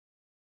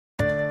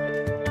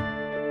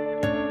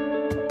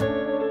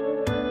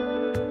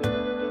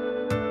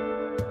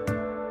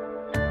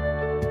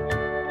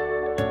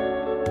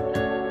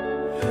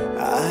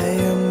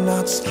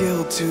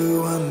skilled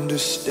to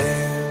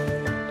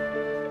understand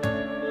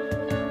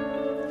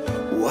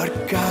what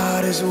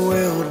God has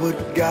willed,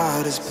 what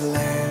God has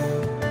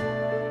planned.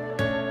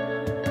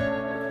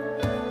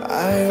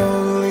 I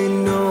only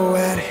know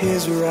at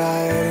His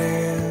right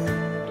hand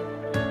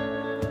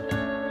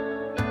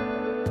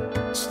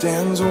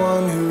stands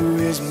one who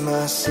is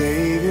my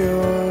Savior.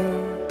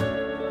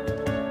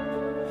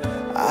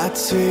 I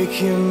take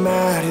Him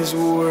at His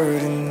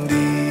word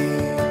indeed.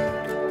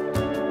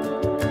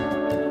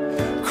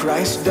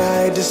 Christ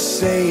died to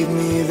save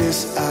me,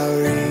 this I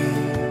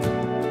read,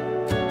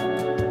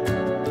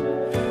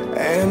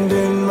 and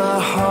in my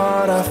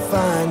heart I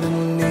find a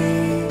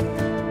need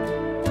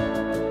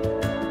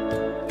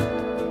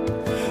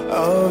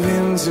of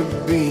Him to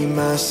be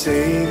my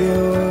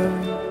Savior,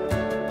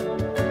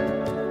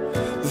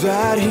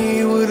 that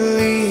He would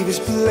leave His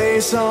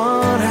place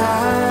on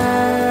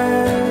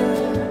high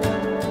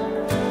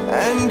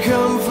and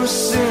come for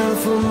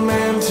sinful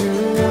man to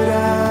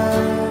die.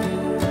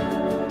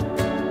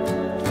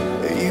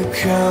 You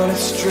count it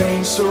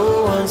strange,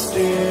 so once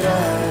did I,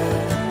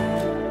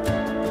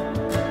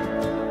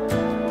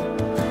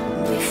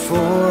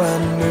 before I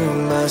knew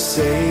my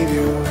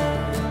Savior.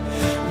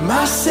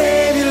 My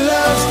Savior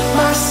loves,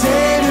 my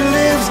Savior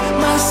lives,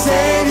 my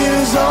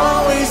Savior's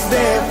always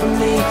there for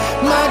me.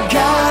 My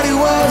God He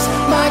was,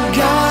 my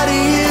God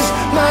He is,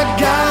 my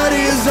God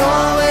is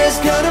always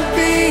gonna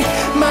be.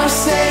 My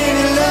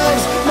Savior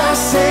loves, my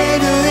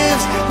Savior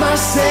lives, my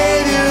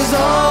Savior's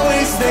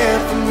always there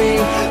for me.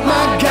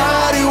 My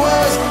God He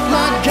was,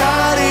 my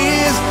God He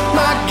is,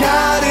 my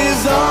God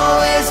is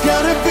always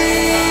gonna be.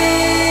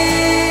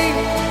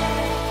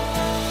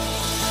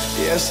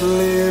 Yes,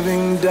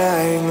 living,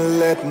 dying,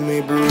 let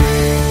me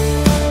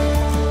breathe.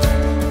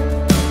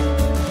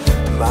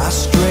 My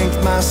strength,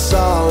 my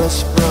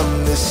solace from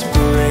this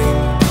spring,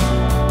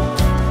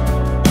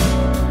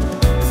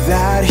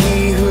 that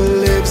He who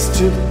lives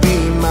to be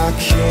my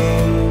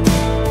King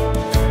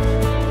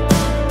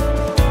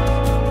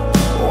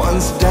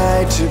once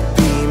died to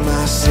be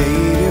my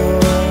Savior,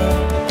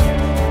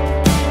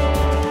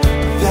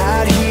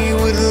 that He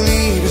would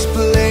leave His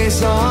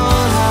place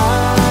on high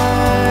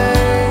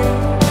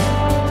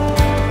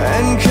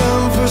and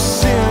come for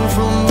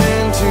sinful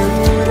men to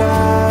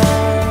die.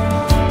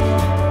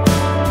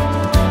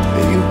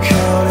 You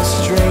count it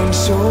strange,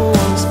 so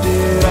once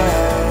did I,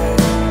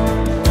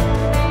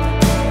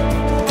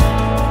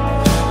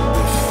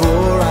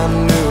 before I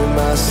knew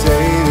my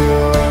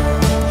Savior.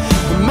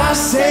 My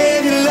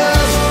Savior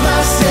loves,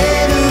 my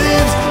Savior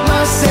lives,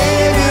 my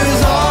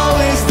Savior's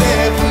always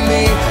there for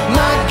me.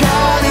 My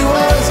God He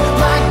was,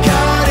 my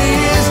God He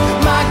is,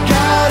 my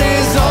God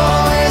is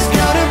always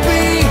gonna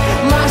be.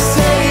 My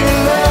Savior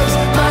loves,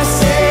 my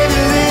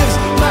Savior lives,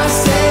 my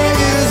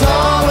Savior's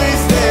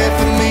always there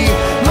for me.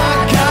 My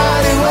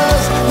God He was,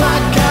 my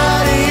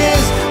God He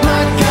is,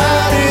 my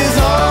God is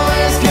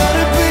always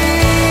gonna be.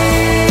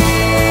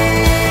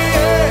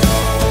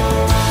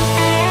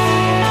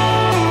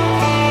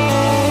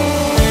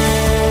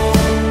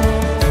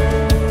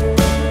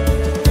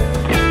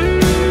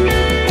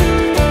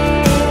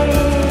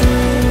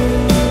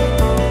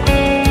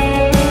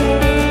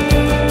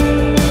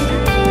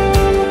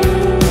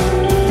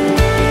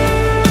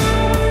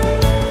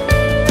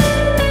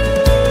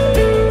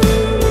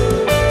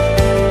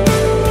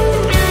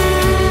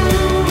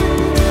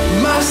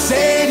 My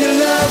Savior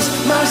loves,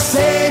 my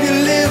Savior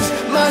lives,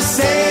 my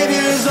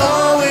Savior's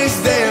always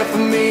there for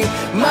me.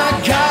 My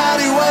God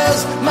He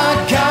was, my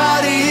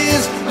God He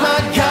is, my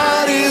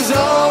God is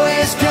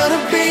always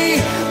gonna be.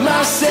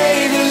 My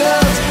Savior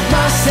loves,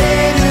 my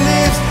Savior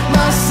lives,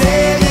 my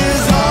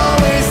Savior's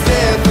always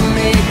there for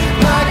me.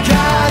 My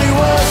God He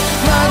was,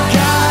 my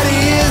God He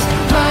is,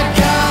 my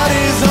God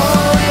is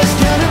always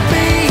gonna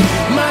be.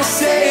 My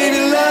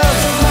Savior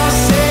loves, my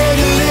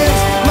Savior lives,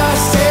 my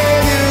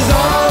Savior's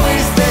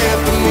always there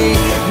for me.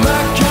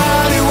 My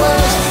God He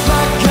was,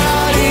 my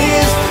God He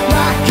is,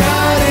 my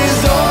God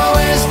is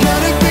always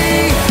gonna be.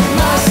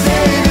 My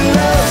Savior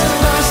loves,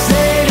 my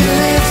Savior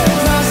lives,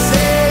 my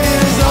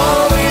Savior's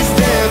always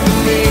there for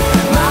me.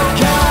 My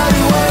God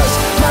He was,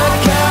 my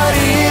God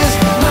He is,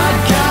 my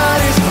God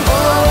is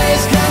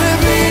always gonna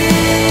be.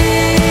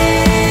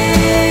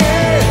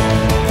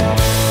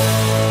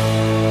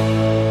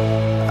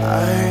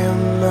 I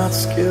am not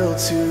skilled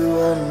to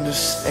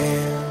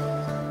understand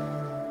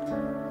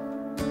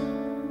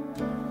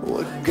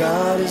what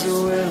God has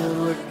willed,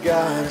 what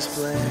God has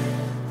planned.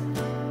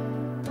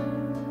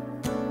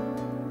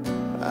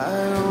 I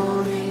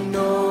only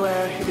know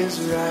at His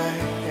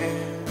right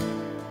hand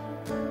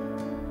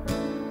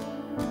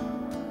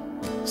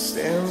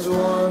stands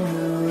one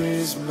who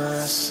is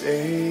my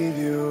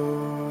Savior.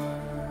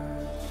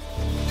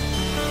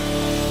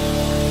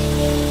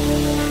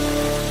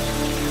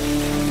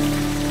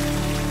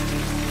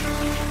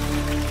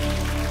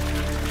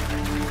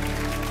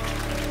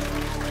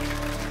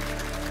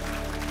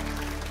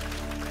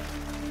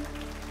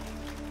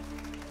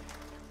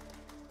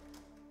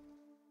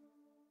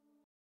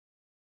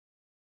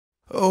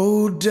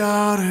 O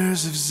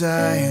daughters of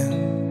Zion,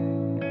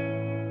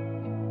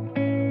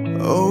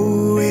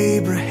 Oh,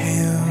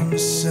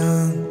 Abraham's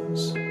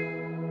sons,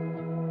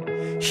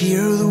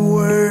 hear the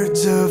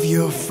words of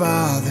your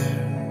father.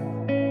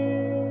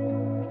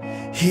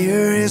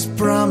 Hear his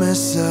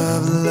promise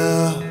of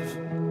love.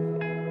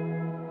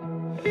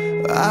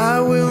 I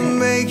will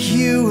make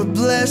you a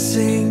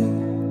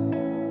blessing,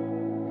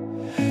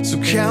 so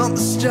count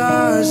the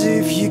stars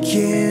if you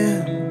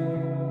can.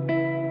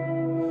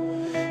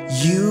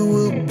 You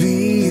will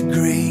be a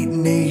great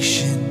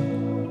nation.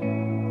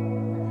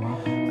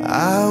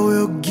 I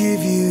will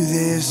give you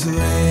this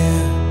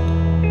land.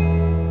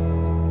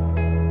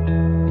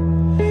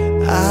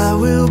 I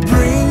will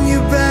bring you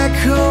back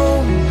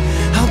home.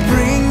 I'll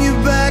bring you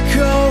back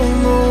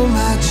home, oh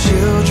my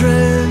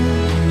children.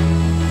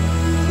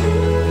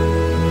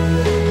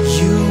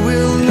 You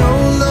will no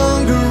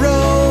longer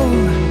roam,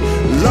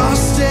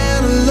 lost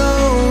and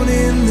alone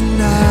in the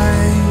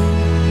night.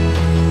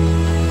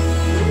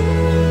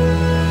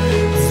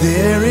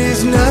 There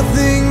is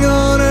nothing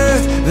on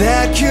earth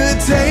that could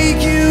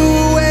take you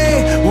away.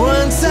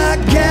 Once I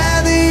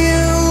gather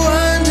you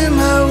under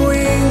my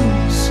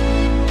wings,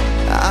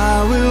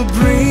 I will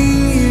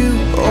bring you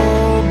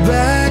all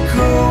back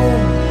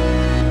home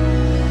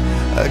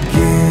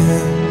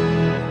again.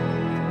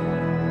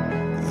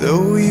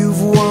 Though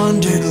you've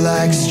wandered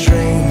like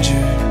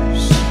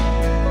strangers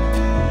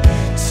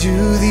to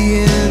the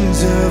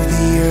ends of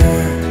the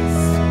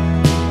earth,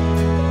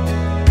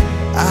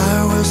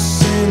 I will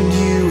send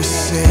you a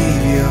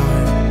Savior.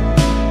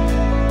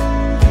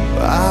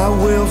 I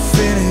will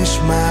finish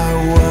my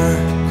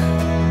work.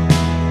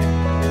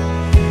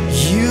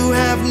 You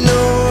have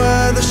no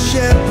other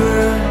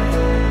shepherd.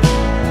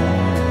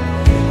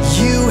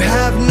 You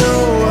have no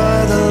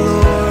other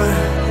Lord.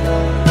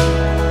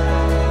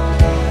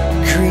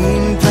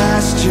 Green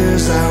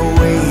pastures are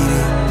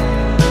waiting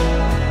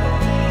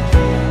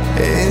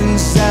in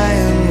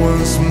Zion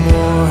once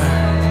more.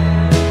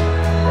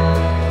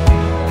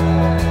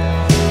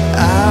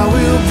 I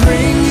will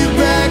bring you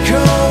back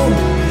home.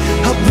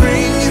 I'll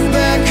bring you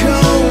back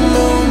home,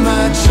 oh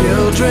my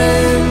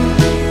children.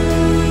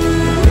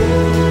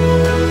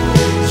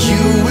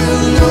 You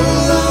will no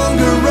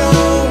longer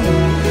roam,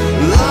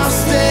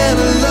 lost and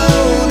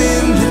alone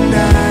in the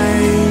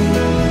night.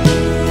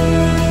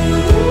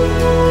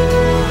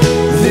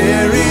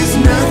 There is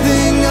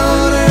nothing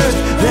on earth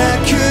that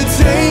could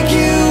take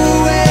you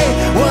away.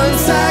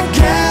 Once I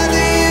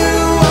gather you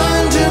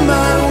under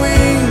my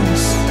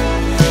wings,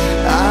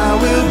 I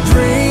will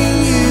bring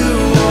you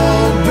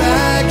all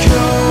back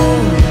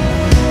home.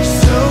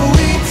 So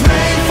we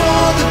pray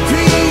for the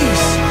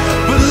peace,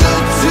 but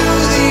look to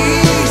the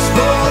east,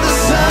 for the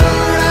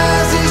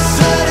sunrise is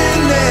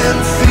sudden and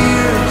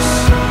fierce.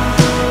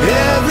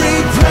 Every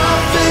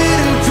prophet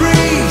and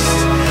priest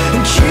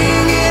and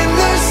king in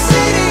the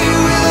city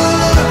will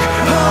look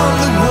on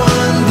the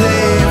one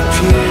they've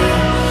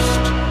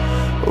pierced.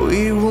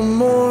 We will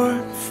mourn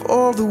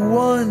for the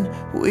one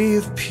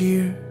we've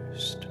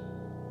pierced.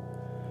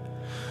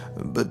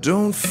 But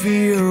don't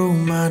fear, oh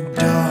my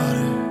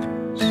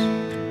daughters,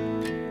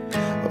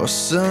 or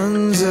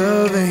sons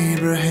of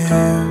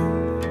Abraham,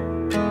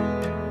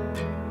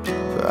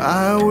 for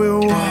I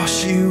will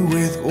wash you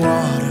with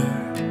water.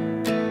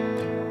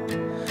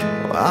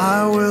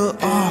 I will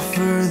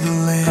offer the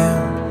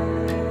Lamb.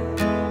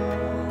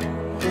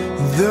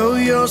 Though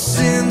your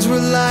sins were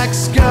like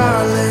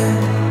scarlet,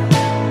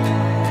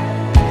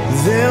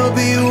 they'll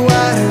be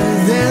whiter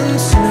than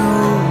snow.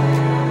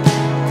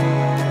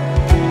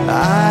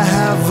 I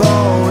have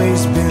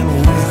always been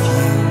with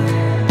you.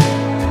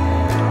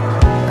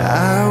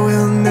 I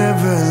will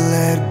never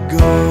let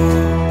go.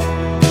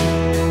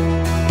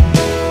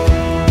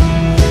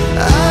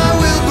 I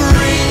will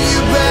bring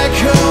you back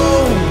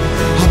home.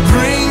 I'll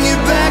bring you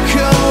back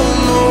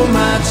home, oh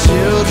my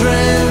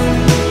children.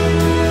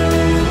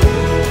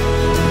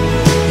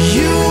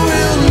 You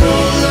will no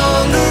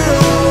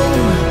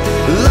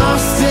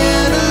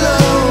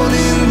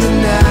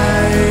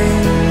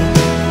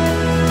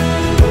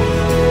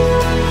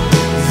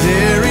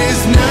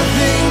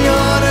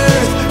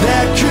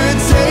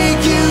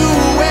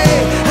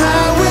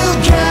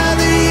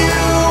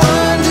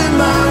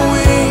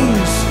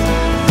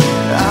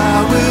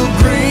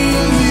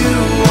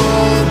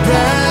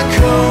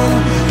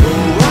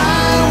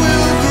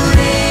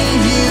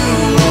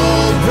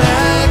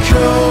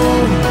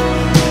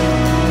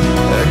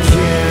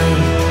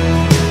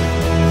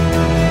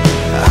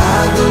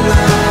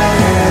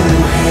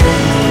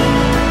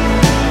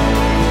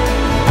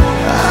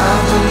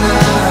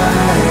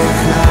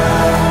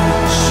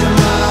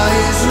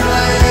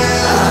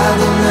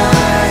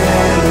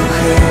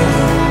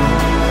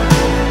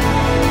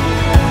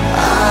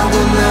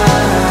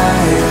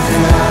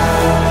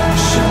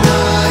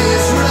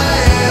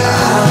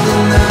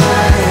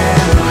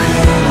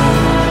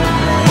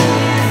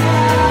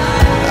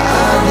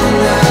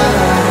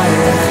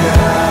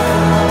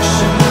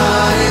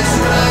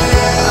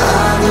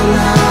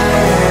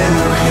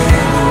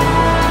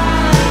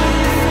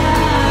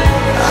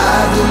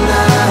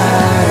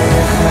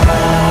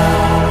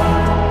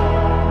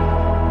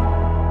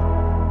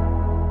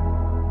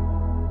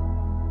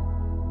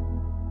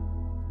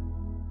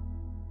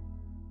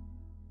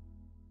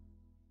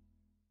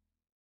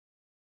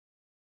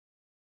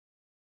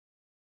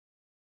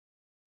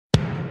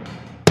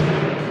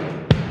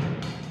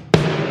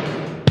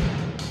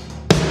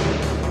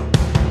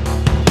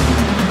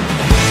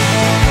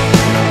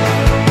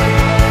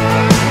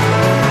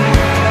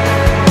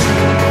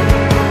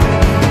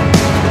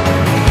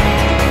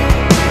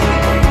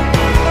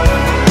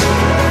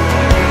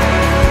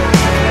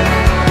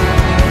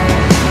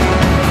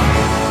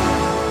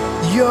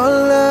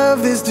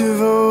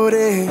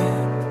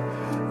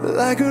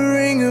like a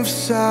ring of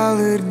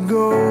solid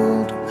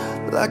gold,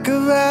 like a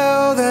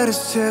vow that is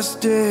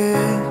tested,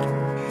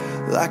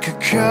 like a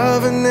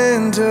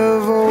covenant of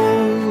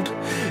old.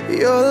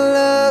 Your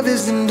love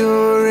is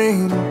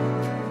enduring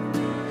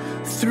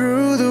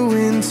through the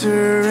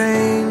winter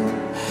rain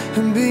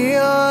and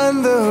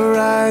beyond the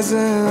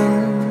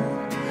horizon,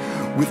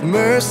 with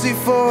mercy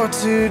for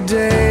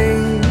today.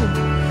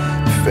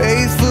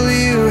 Faithful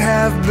you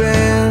have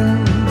been,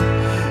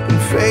 and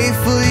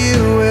faithful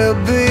you will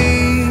be.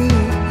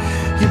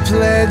 You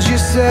pledge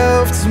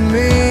yourself to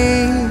me,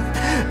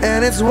 and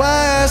it's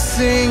why I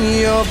sing.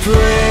 Your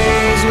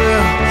praise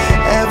will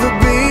ever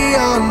be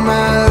on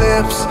my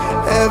lips,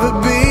 ever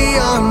be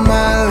on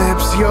my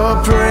lips. Your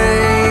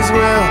praise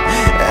will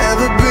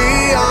ever be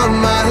on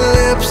my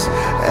lips,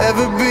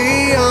 ever be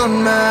on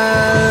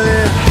my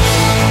lips.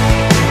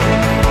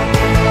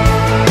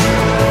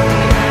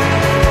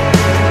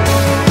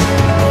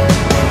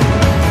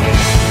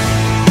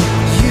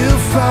 You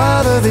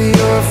father the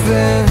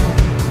orphan,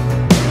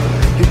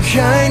 your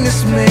kindness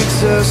makes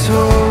us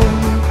whole,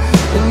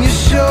 and you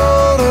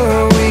shoulder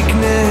our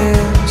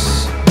weakness,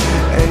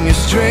 and your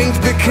strength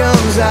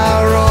becomes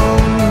our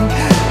own.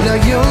 Now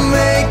you're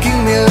making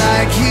me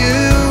like you,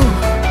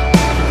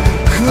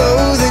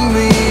 clothing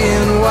me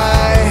in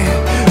white,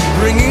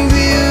 bringing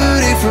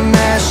beauty from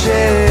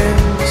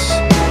ashes.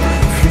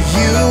 For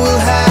you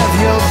will have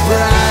your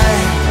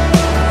bride,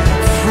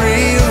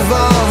 free of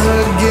all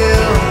her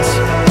guilt,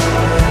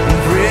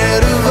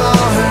 rid of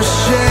all her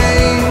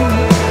shame,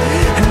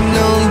 and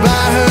known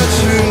by her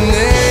true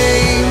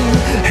name.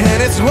 And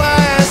it's why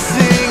I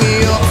sing.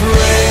 Your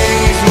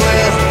praise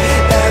will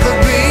ever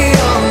be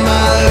on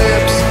my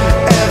lips,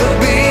 ever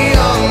be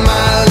on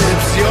my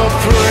lips. Your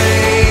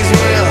praise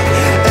will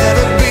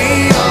ever be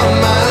on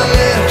my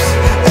lips,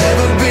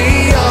 ever be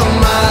on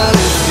my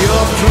lips.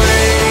 Your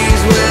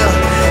praise will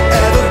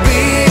ever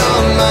be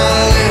on my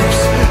lips,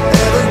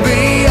 ever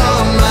be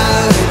on my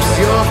lips.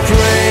 Your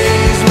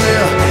praise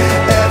will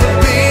ever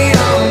be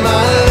on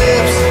my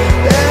lips,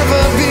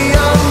 ever be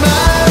on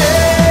my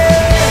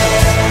lips.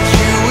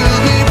 You will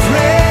be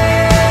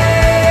praised,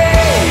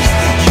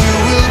 you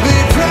will be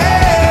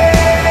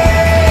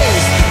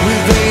praised.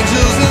 With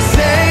angels and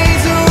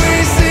saints we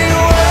sing,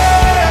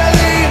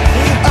 worthy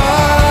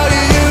are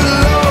you,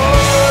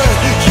 Lord.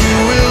 You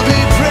will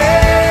be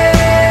praised,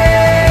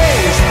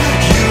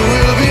 you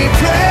will be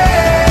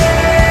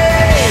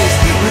praised.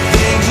 With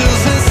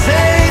angels and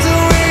saints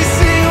we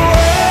sing,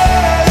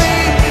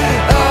 worthy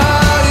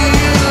are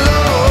you,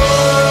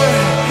 Lord.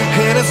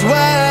 And it's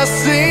why I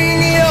sing.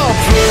 Your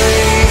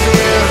praise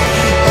will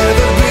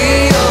ever be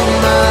on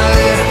my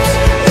lips,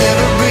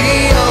 ever be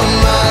on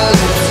my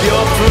lips.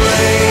 Your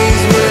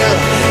praise will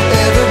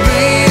ever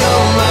be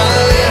on my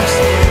lips,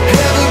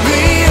 ever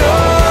be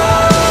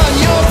on.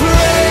 Your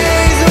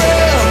praise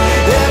will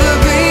ever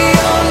be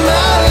on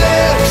my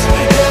lips,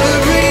 ever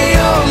be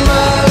on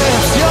my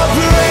lips. Your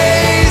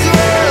praise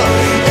will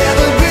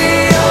ever be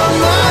on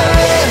my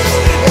lips,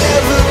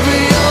 ever be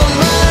on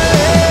my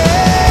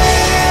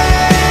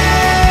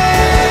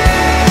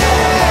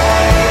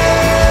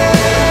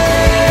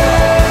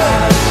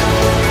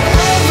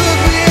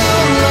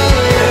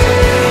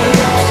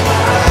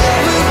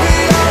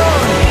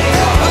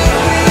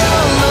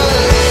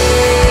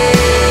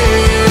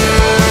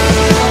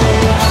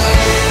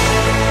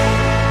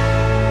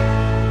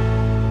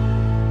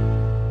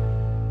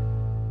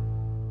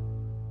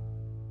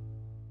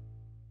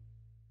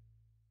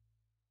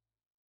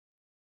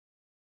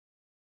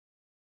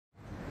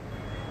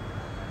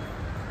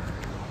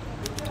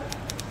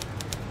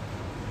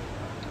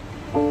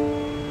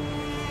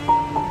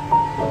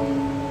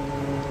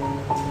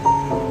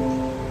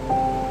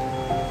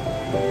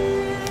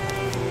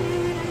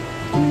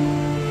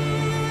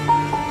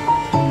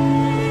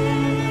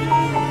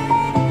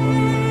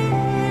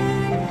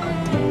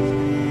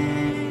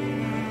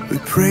We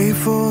pray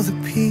for the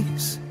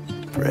peace,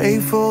 pray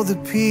for the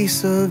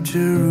peace of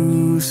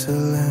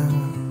Jerusalem.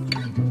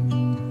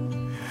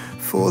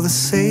 For the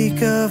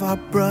sake of our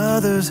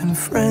brothers and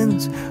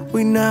friends,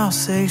 we now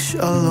say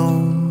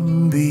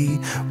shalom be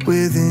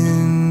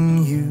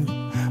within you.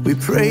 We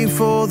pray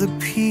for the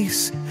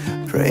peace,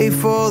 pray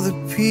for the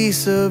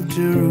peace of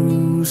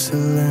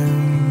Jerusalem.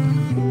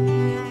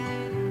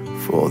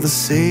 For the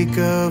sake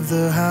of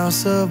the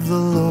house of the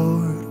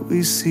Lord,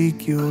 we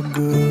seek your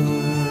good.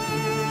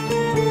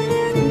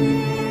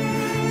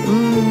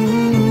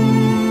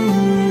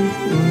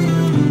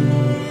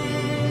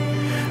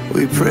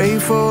 We pray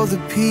for the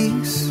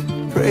peace,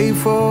 pray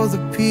for the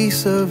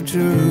peace of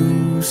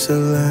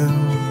Jerusalem.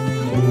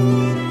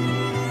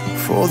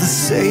 For the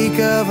sake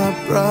of our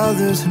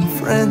brothers and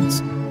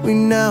friends, we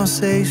now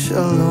say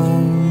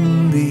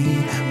shalom be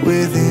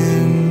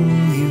within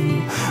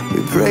you.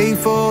 We pray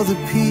for the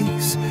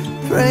peace,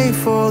 pray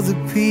for the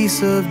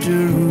peace of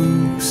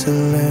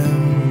Jerusalem.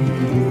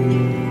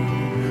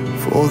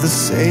 For the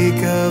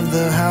sake of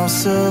the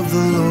house of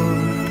the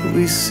Lord,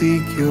 we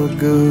seek your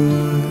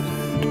good.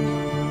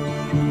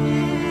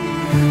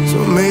 So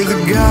may the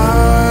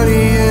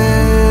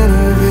guardian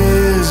of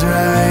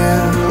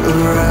Israel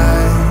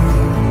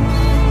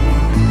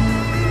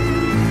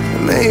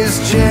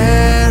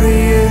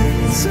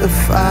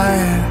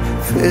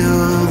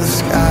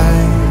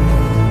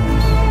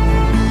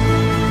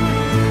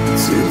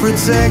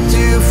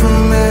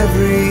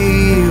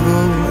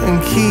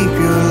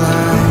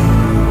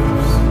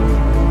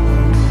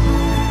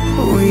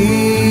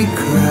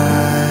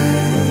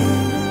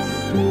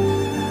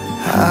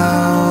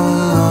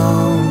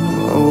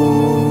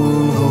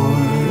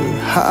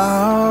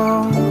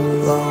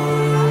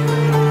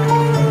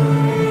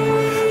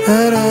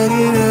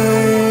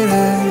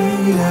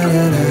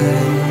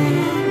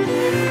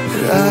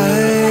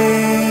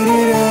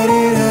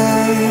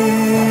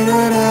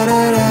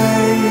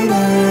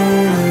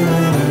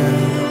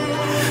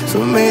So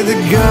may the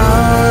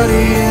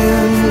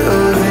guardian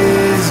of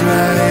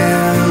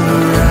Israel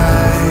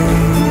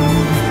arise.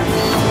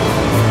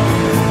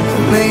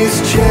 May his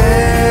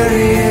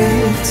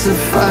chariots of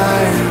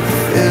fire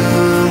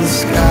fill the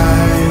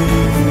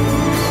skies,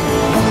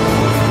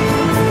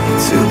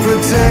 to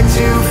protect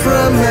you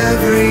from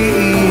every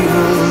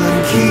evil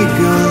and keep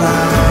your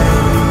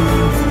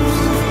lives.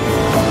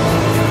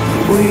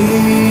 We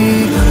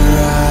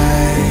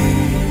cry,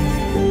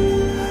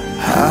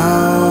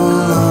 how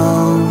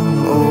long,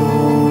 oh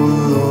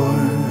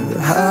Lord,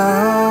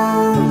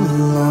 how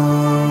long?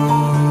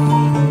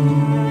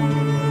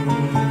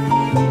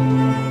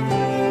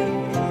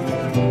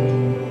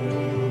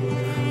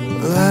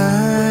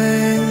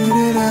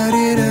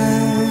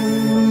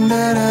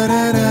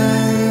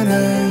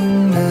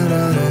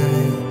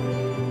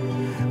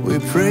 We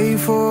pray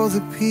for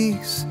the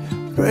peace,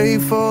 pray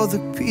for the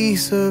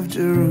peace of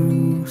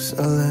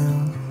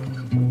Jerusalem.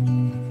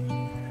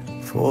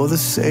 For the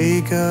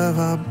sake of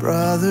our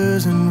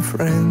brothers and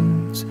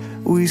friends,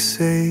 we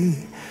say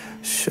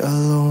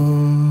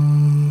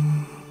shalom.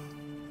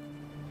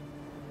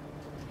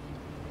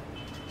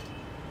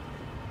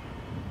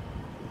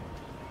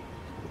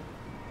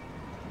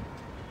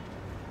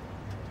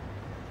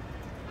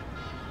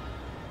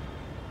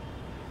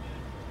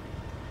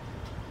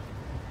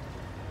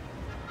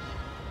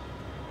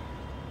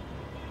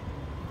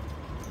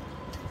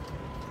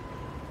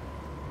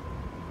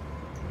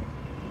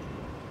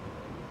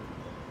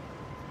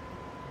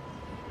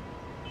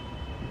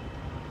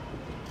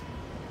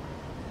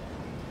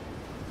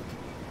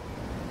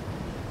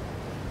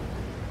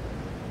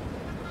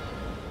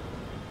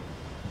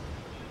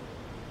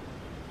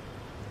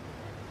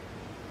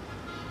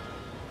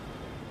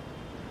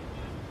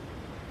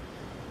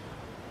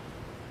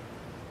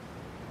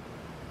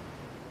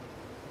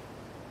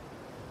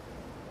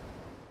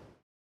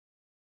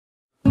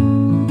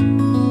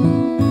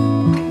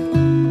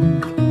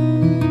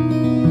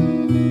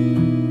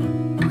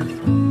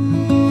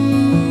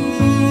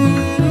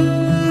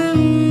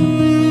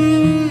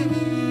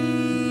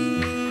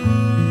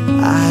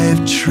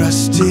 I've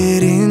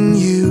trusted in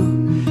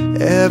you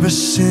ever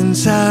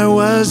since I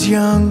was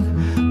young,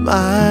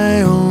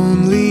 my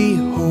only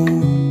hope.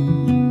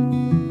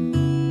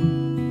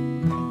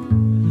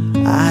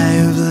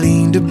 I've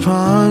leaned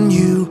upon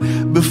you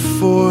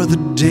before the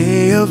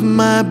day of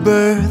my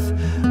birth,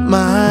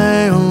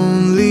 my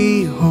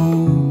only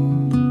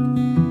hope.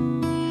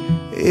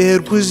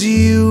 It was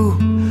you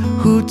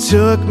who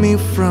took me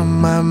from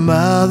my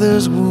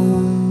mother's womb.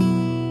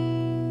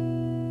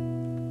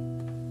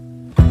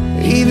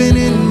 Even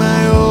in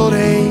my old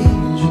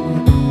age,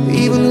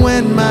 even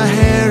when my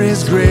hair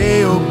is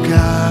gray, oh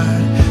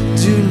God,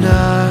 do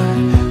not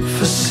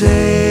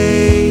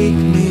forsake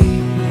me.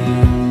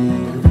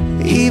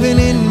 Even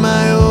in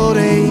my old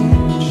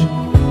age,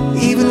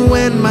 even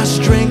when my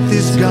strength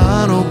is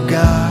gone, oh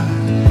God,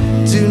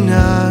 do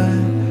not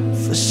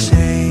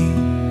forsake.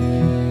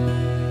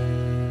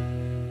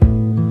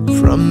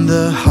 From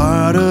the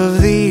heart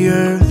of the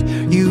earth,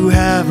 you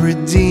have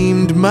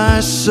redeemed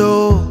my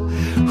soul.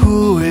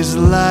 Who is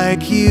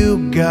like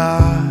you,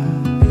 God?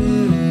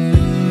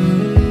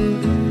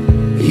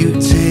 You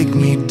take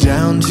me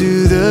down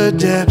to the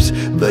depths,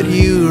 but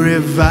you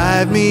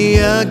revive me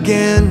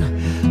again.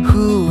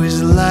 Who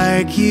is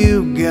like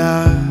you,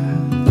 God?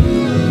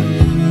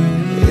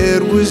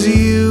 It was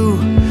you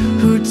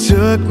who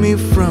took me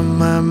from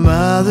my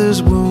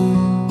mother's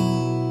womb.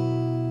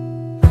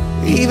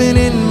 Even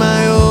in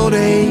my old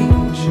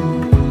age,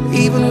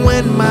 even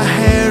when my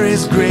hair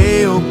is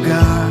gray, oh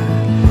God,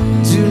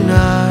 do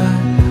not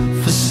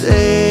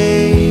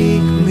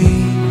forsake me.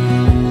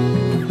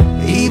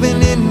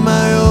 Even in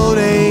my old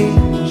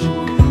age,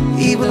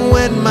 even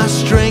when my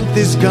strength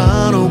is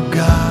gone, oh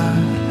God,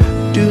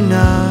 do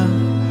not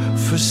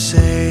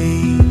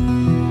forsake.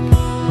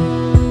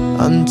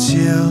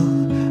 Until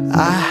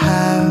I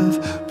have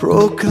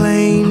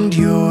proclaimed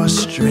your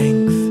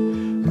strength,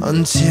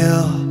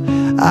 until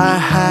I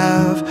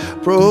have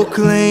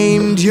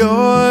proclaimed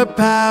your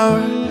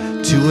power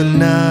to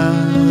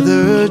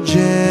another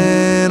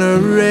generation,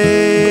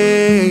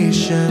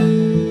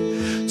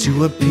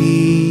 to a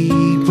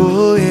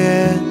people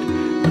yet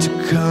to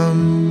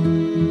come.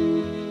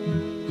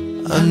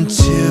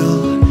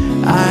 Until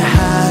I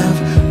have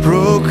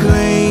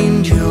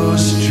proclaimed your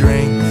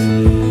strength,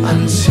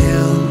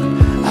 until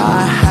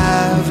I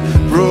have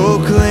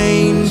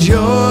proclaimed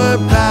your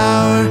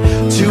power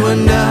to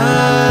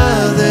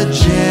another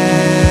generation,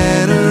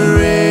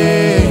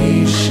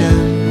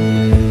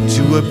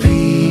 to a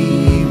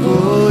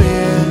people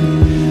yet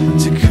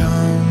to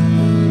come.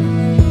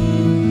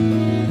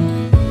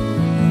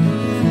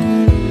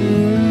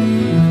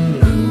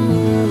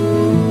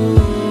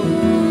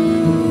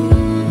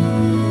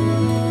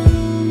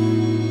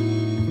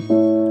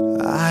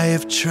 I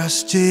have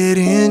trusted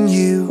in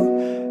you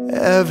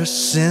ever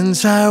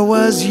since I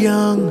was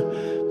young,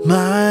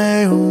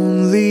 my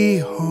only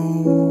hope.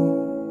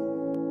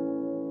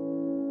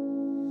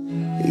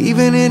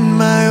 Even in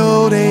my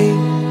old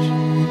age,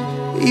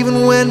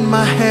 even when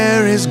my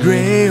hair is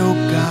gray, oh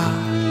God,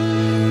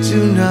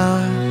 do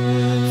not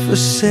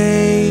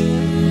forsake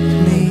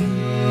me.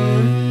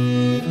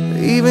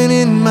 Even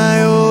in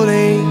my old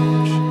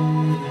age,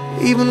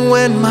 even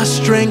when my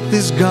strength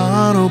is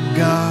gone, oh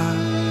God,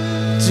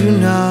 do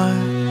not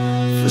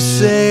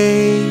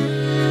forsake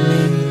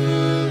me.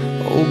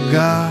 Oh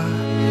God,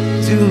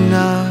 do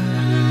not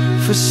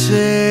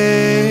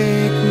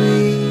forsake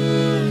me.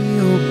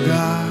 Oh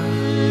God,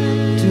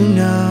 do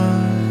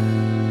not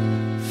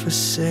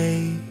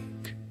forsake.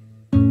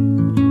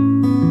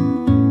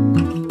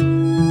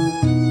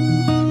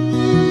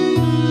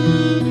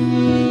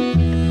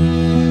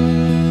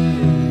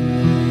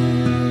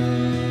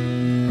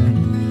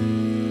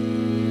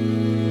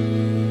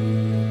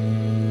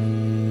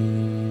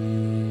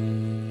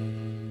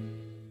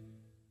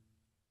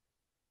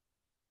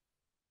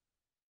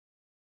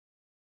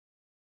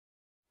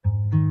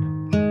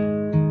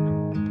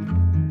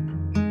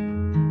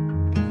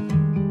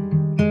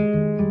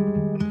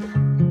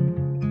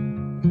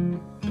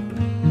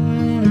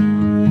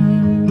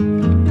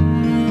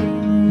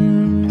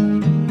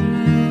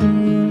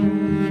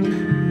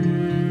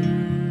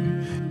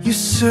 You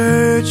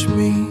search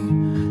me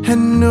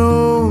and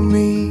know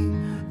me.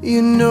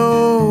 You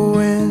know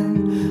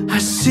when I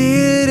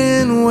sit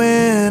and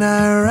when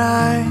I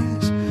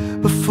rise.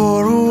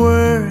 Before a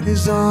word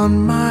is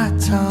on my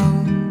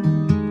tongue,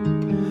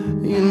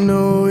 you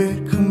know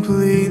it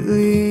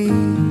completely.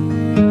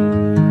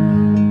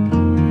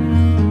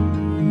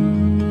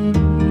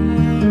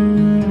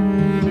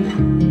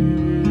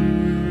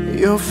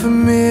 You're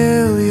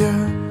familiar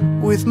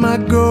with my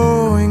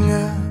going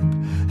up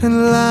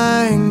and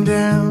lying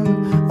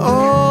down,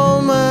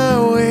 all my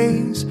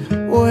ways.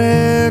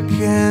 Where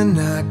can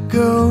I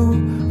go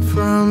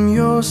from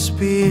your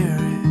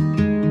spirit,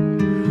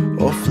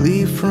 or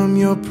flee from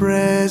your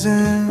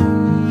presence?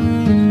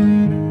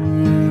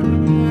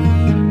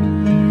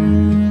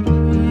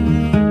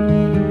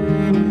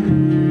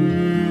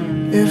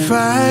 If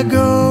I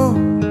go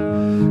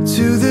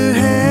to the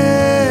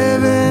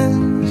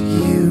heavens,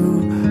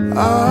 you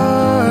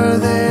are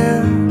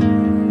there.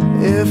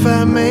 If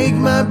I make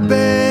my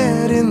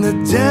bed in the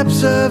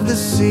depths of the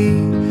sea,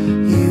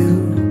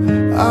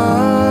 you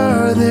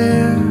are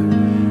there.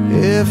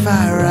 If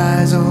I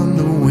rise on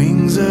the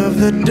wings of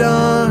the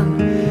dawn,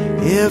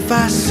 if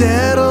I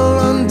settle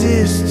on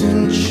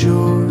distant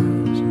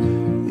shores,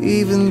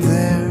 even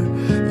there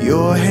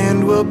your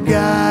hand will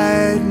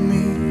guide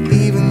me.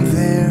 Even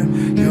there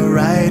your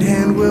right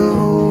hand will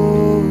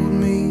hold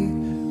me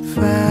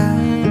fast.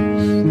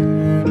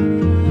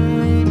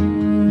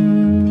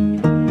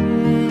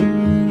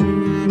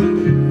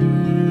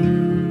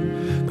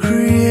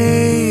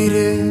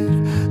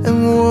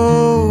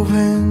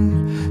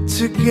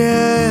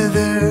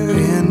 Together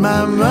in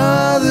my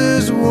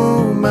mother's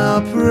womb,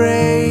 I'll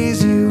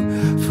praise you,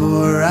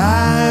 for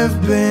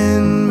I've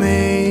been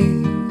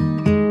made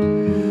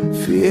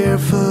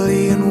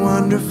fearfully and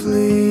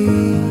wonderfully.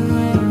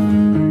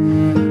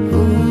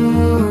 Ooh,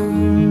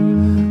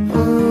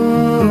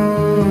 ooh.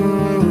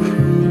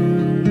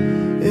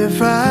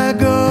 If I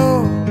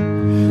go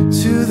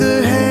to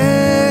the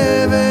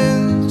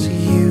heavens,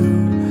 you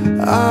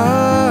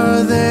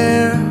are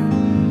there.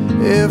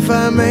 If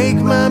I make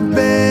my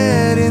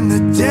bed in the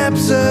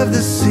depths of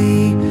the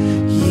sea,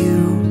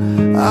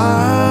 you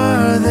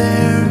are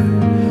there.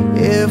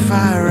 If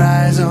I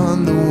rise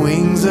on the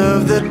wings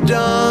of the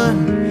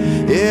dawn,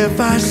 if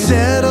I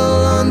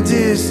settle on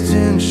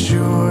distant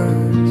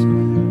shores,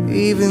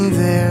 even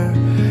there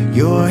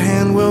your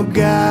hand will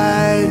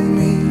guide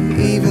me.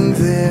 Even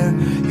there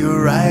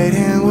your right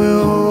hand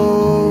will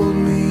hold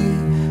me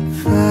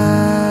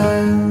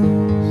fast.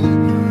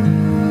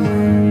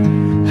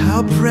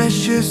 How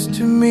precious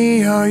to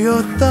me are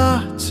your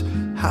thoughts,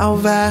 how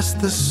vast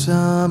the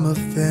sum of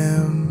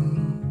them.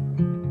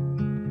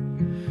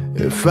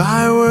 If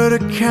I were to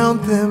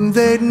count them,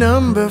 they'd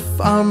number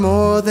far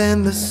more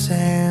than the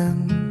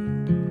sand.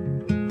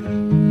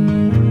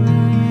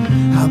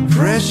 How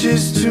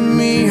precious to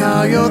me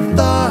are your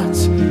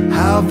thoughts,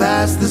 how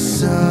vast the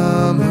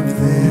sum of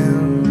them.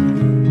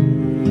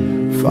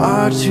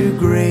 Far too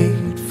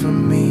great for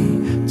me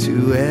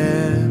to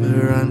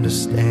ever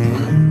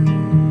understand.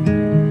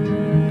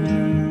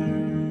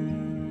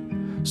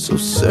 So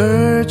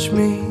search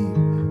me,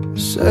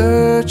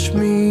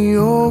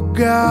 oh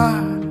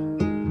God,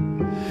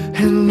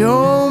 and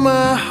know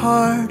my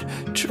heart.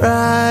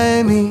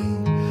 Try me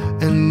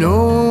and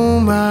know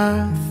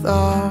my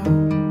thoughts.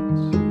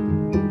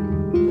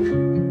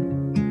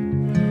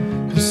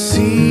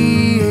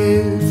 See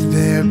if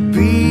there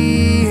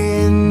be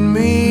in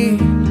me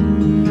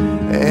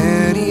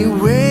any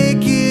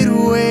wicked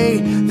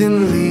way,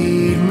 then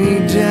lead me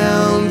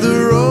down the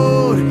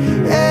road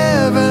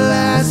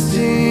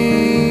everlasting.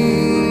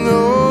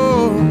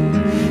 Oh,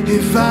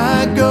 if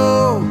I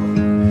go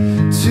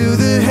to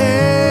the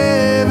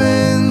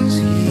heavens,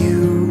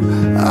 you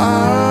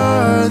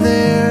are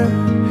there.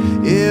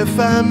 If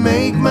I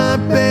make my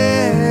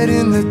bed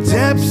in the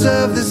depths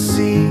of the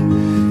sea,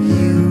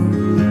 you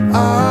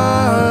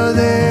are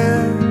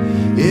there.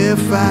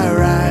 If I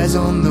rise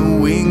on the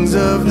wings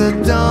of the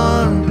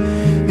dawn,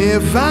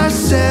 If I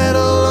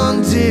settle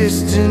on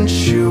distant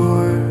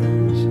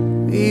shores,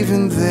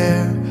 even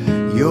there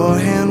your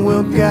hand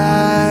will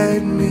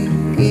guide me.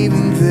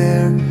 Even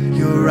there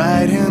your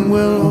right hand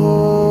will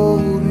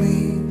hold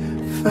me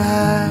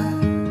fast.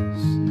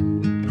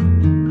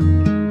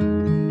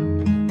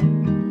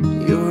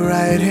 Your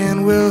right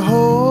hand will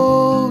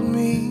hold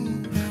me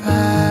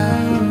fast.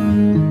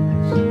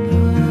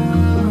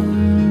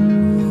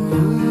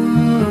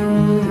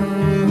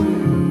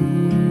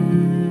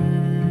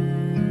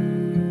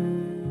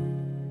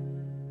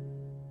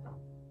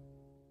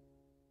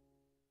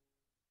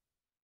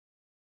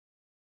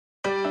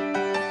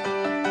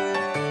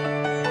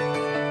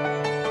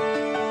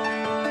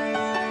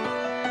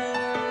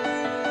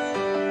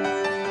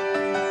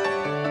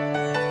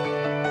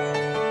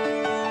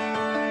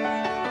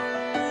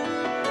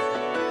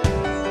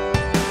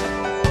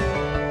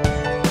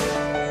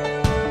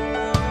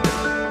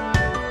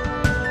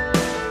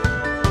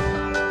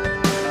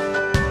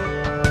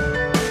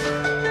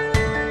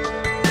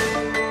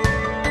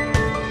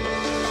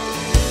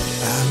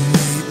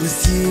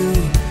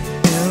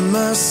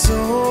 My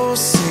soul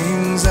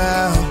sings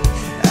out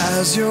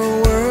as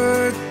your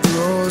word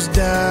flows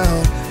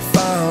down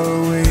far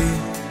away.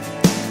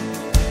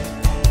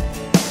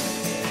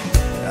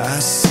 I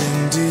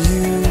sing to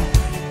you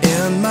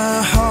and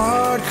my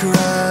heart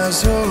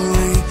cries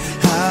holy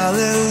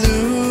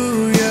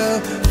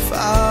hallelujah.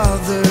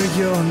 Father,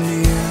 you're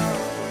near.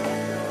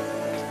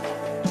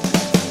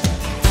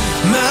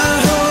 My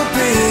hope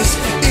is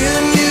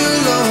in you,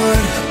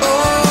 Lord,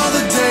 all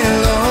the day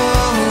long.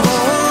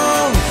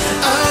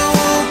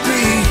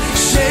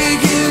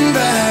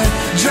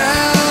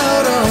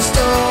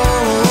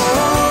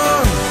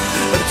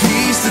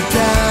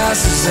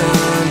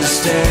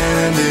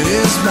 Understand it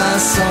is my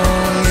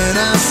song, and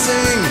I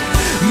sing.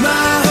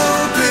 My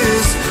hope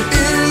is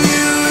in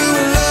you,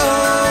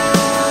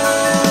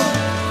 Lord.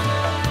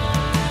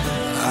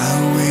 I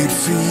wait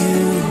for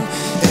you,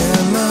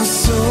 and my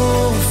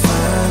soul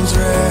finds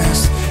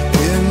rest.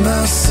 In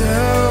my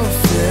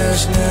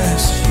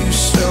selfishness, you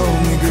show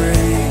me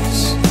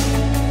grace.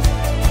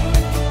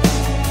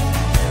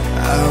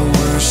 I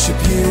worship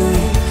you,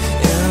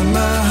 and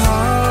my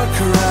heart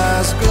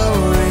cries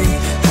glory.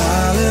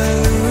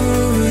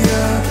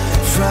 Hallelujah,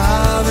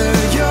 Father,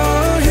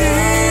 you're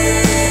here.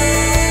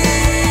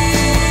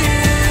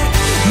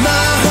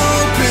 My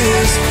hope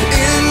is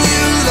in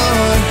you,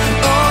 Lord,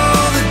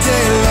 all the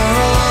day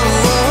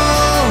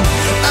long.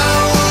 I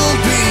won't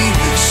be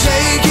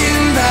shaken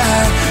by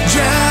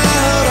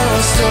drought or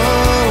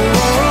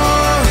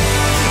storm.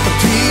 A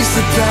peace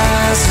that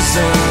passes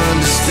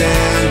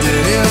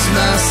understanding is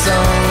my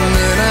song,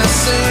 and I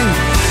sing.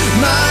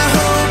 My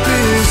hope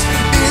is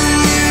in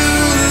you,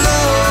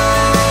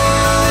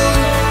 Lord.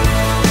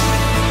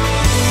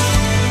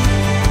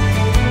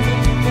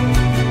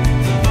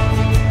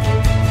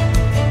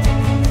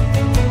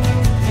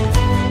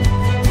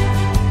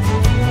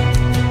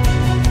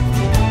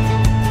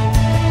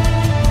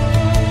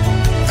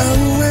 I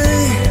will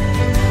wait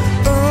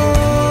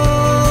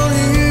on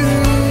you.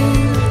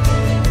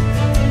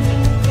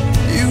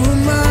 You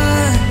are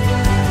my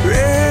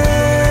refuge.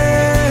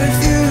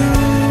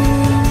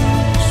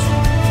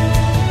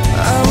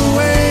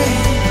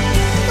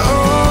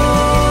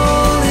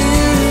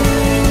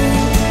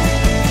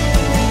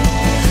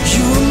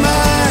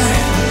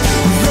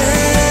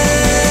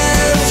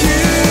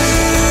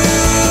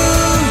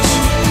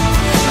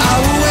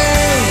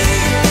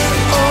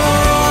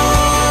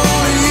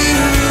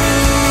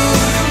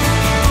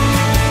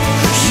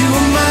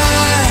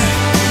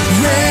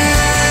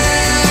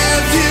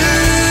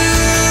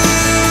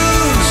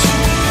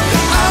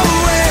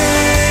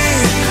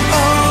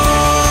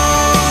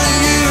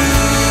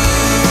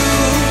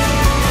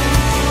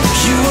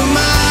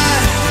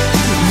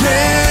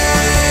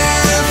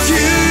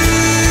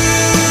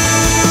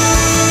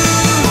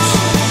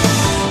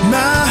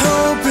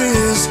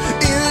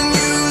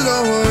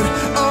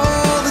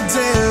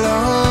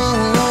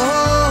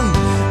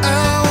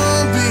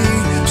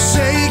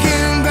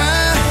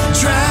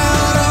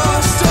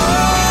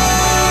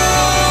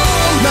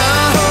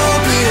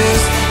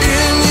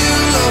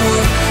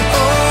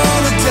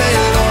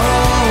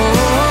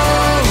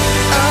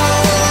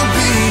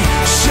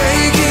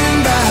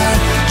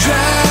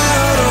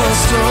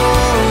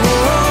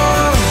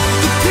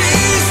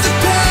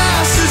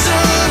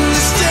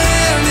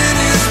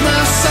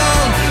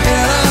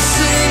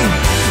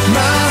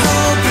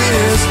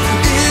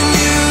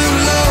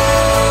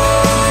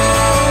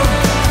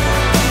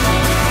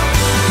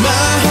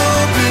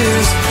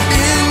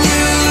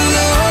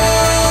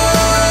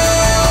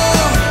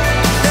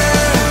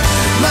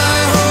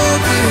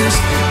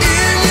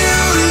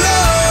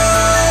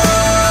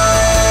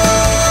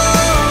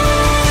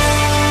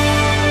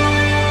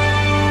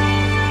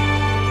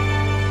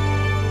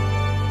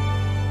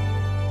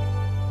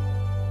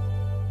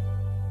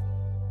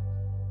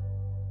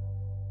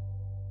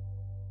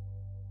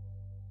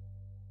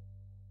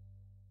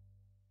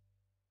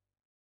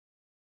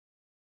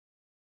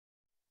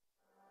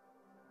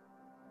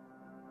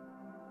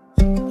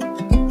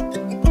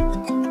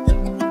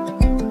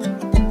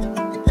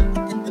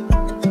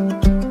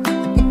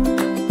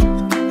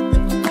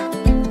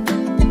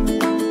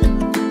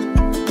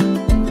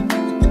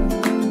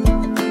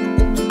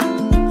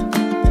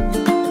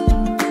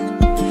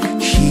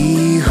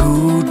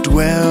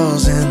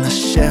 dwells in the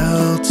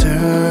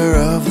shelter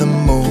of the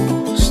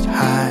Most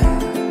High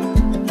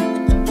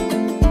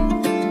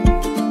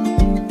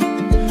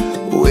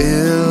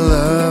will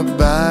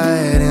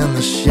abide in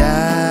the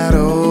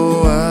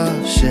shadow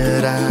of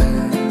Shaddai.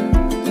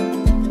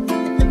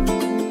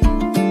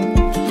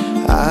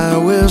 I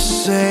will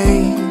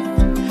say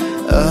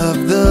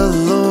of the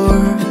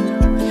Lord,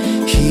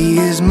 He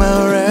is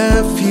my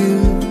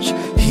refuge,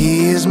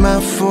 He is my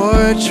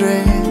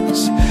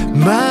fortress,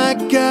 my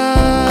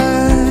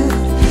God,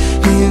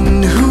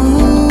 in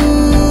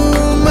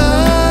whom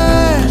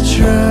I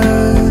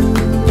trust.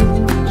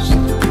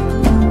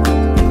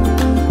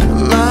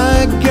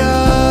 My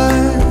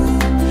God,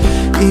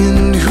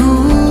 in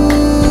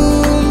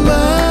whom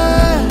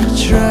I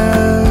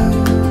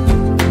trust.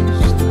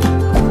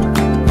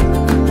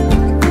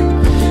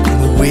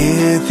 And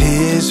with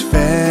His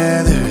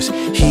feathers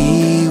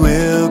He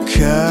will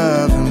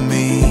cover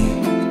me.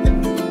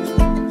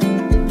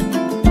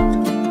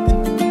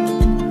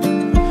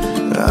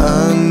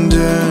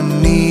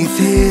 Underneath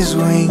His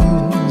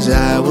wings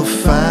I will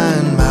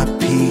find my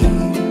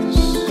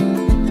peace.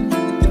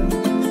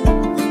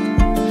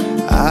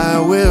 I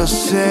will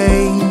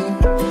say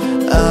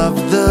of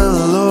the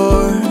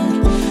Lord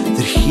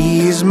that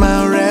He is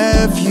my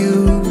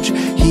refuge,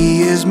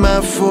 He is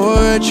my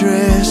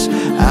fortress.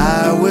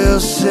 I will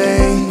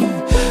say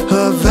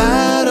of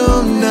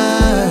A.a.r.o.n,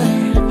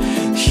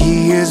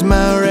 He is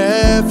my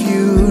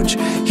refuge,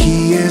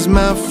 He is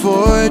my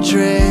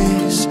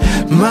fortress,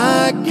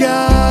 my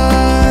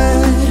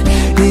God,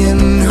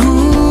 in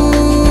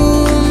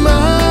whom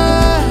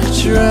I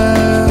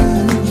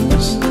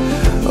trust.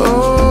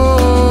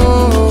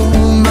 Oh,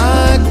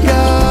 my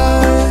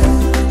God,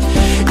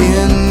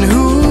 in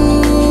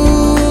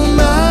whom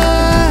I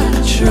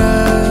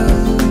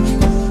trust.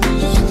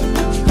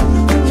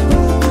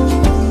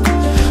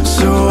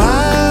 So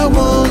I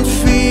won't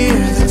fear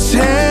the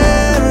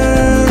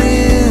terror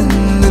in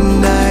the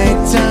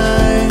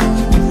nighttime.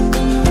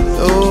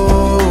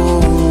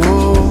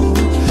 Oh,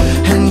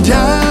 and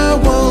I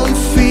won't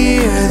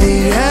fear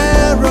the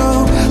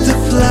arrow that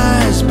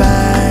flies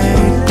by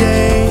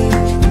day.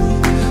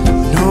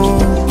 No,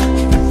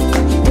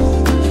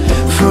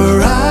 for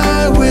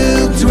I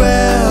will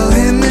dwell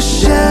in the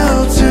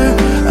shelter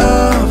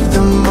of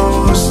the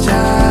Most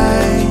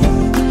High,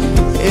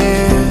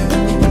 yeah,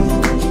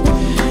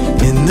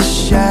 in the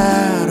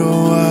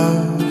shadow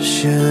of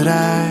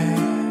Shaddai,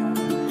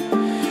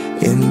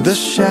 in the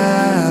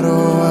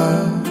shadow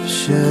of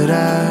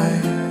Shaddai.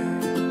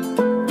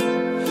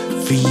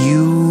 For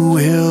you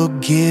will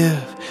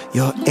give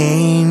your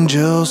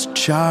angels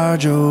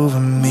charge over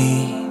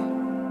me.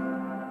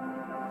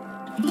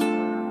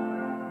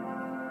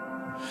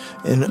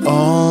 In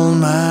all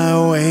my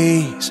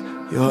ways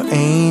your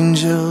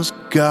angels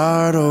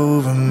guard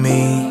over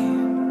me.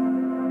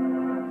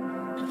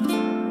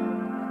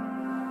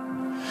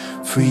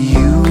 For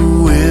you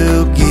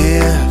will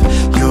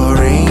give your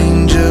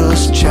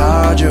angels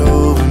charge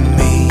over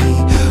me.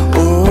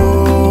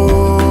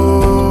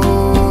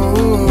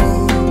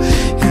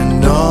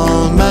 In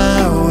all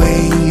my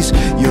ways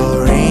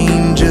your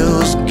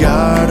angels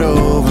guard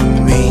over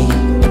me.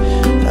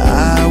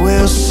 I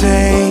will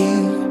say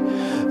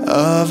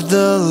of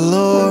the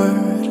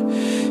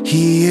Lord,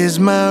 He is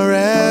my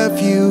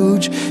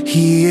refuge,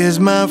 He is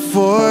my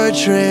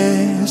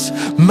fortress,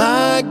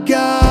 my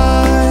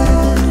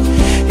God,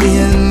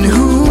 in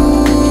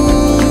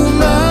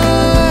whom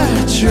I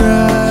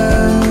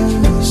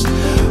trust.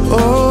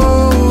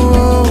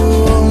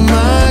 Oh,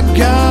 my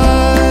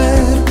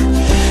God,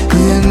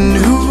 in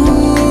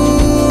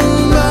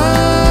whom I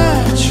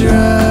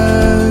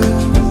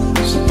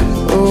trust.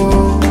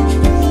 Oh,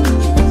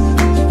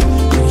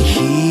 and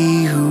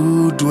He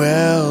who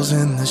dwells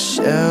in the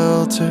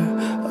shelter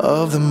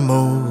of the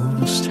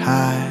Most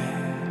High,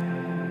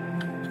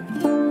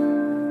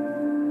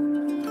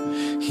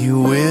 He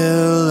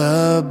will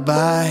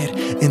abide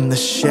in the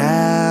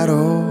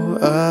shadow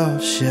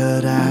of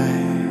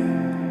Shaddai.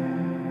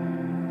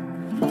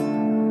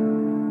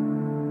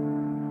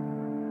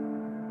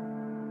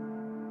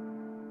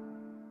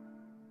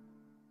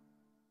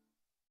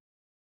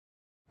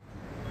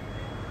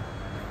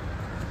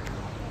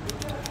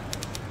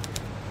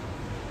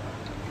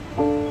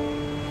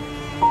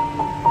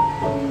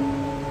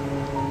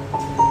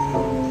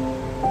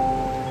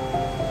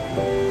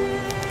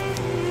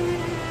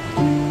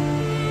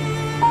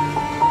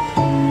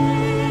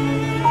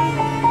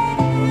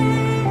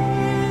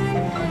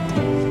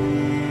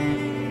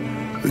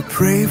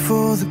 Pray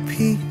for the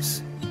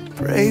peace,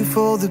 pray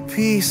for the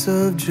peace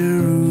of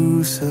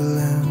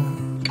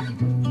Jerusalem.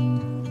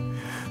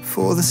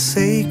 For the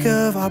sake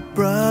of our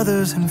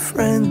brothers and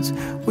friends,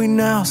 we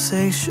now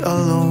say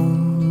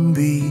shalom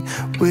be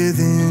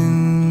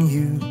within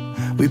you.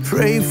 We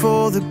pray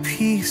for the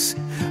peace,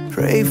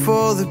 pray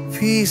for the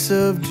peace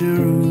of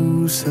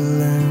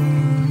Jerusalem.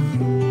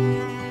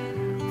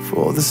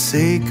 For the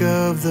sake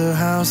of the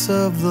house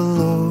of the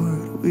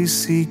Lord, we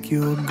seek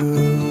your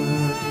good.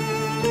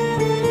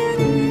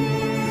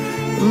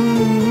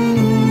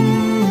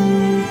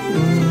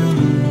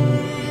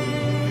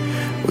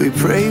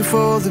 pray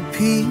for the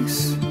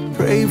peace,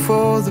 pray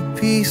for the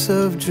peace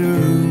of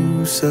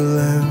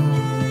Jerusalem.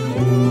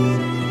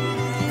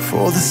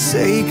 For the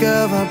sake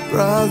of our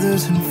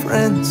brothers and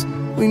friends,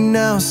 we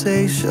now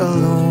say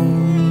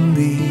shalom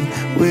be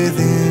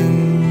within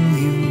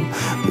you.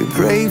 We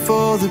pray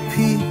for the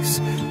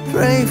peace,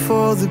 pray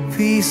for the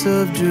peace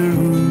of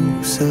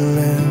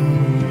Jerusalem.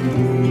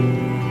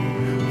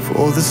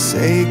 For the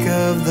sake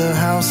of the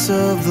house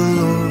of the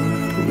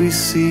Lord, we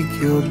seek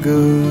your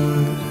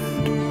good.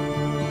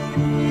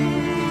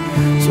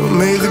 So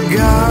may the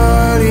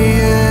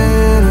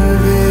guardian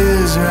of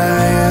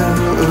Israel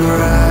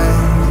arise.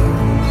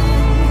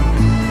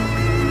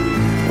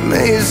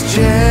 May his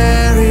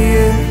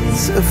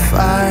chariots of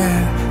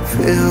fire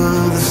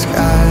fill the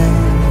sky,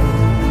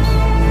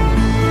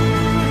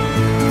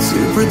 to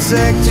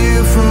protect you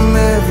from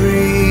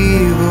every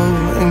evil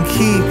and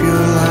keep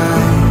your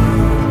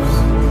lives.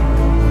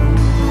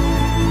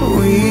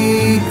 We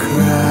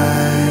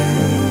cry,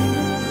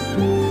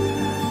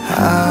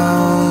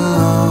 how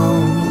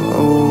long,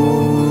 oh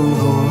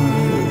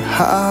Lord,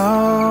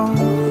 how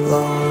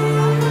long?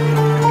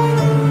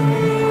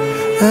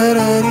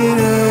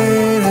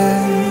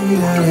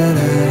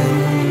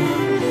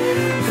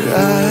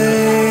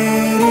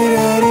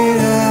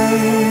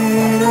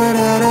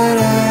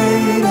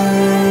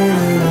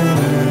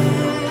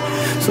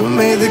 So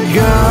may the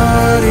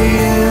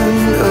guardian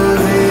of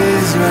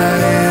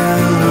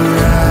Israel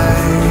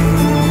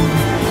arise.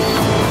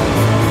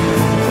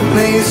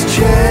 May his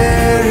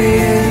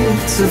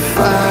chariots of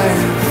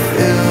fire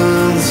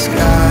fill the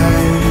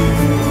skies,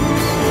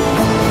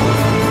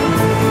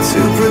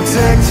 to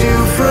protect you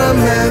from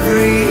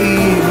every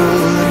evil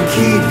and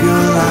keep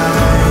your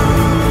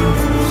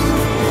lives.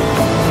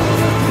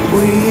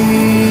 We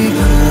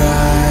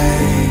cry,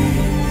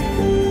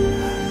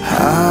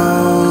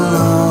 how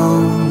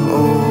long,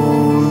 oh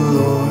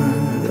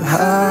Lord,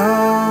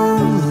 how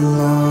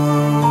long?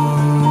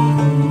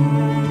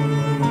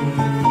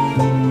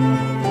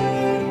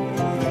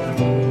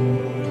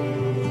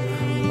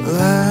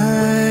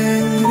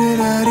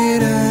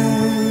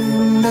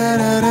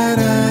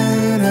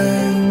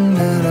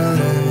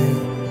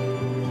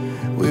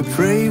 We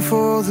pray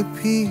for the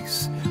peace,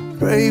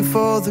 pray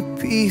for the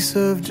peace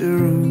of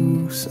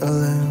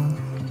Jerusalem.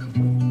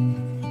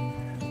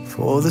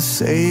 For the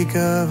sake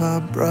of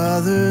our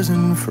brothers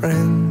and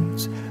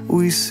friends,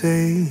 we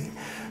say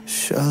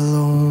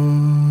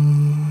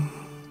shalom.